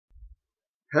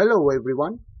Hello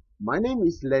everyone, my name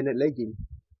is Leonard Legin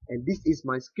and this is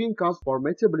my screencast for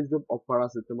Metabolism of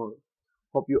Paracetamol.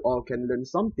 Hope you all can learn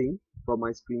something from my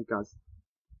screencast.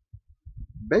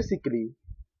 Basically,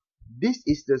 this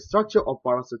is the structure of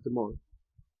paracetamol,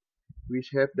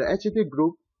 which have the acetyl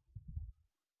group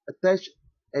attached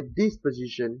at this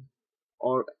position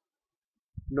or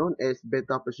known as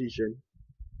beta position.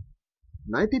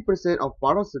 90% of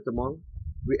paracetamol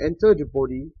will enter the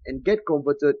body and get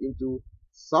converted into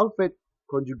sulfate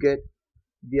conjugate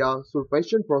via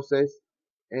sulfation process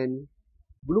and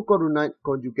glucuronide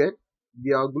conjugate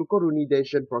via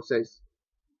glucuronidation process.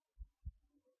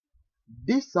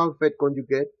 These sulfate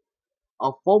conjugates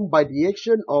are formed by the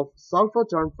action of sulfur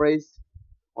transferase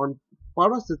on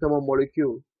paracetamol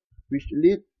molecule, which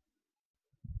lead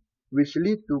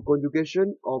to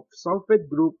conjugation of sulfate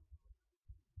group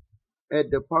at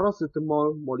the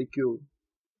paracetamol molecule,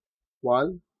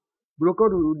 while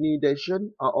glucuronidation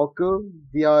occur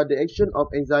via the action of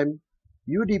enzyme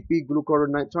UDP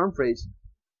glucuronide transferase,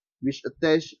 which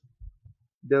attach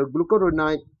the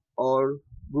glucuronide or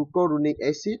glucuronic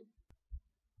acid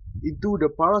into the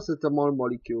paracetamol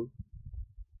molecule.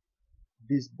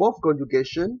 This both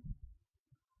conjugation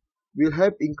will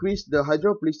help increase the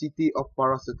hydrophilicity of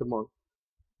paracetamol.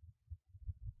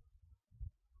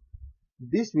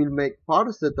 This will make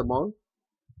paracetamol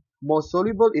more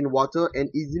soluble in water and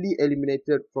easily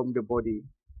eliminated from the body,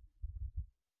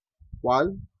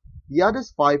 while the other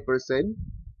 5% will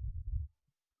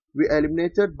be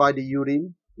eliminated by the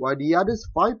urine, while the other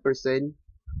 5%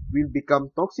 will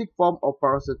become toxic form of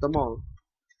paracetamol,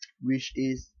 which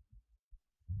is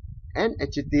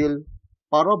N-acetyl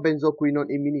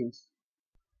parabenzoquinones.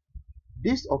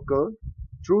 This occurs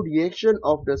through the action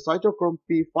of the cytochrome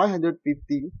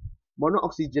P550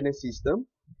 monooxygenase system,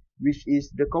 which is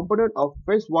the component of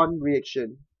phase 1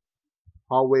 reaction.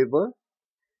 However,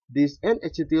 this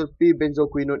N-acetyl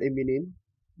P-benzoquinones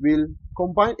will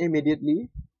combine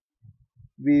immediately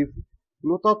with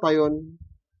glutathione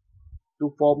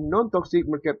to form non-toxic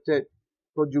mercaptan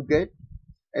conjugate,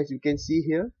 as you can see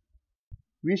here,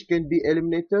 which can be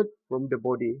eliminated from the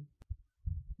body.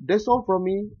 That's all from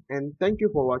me, and thank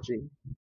you for watching.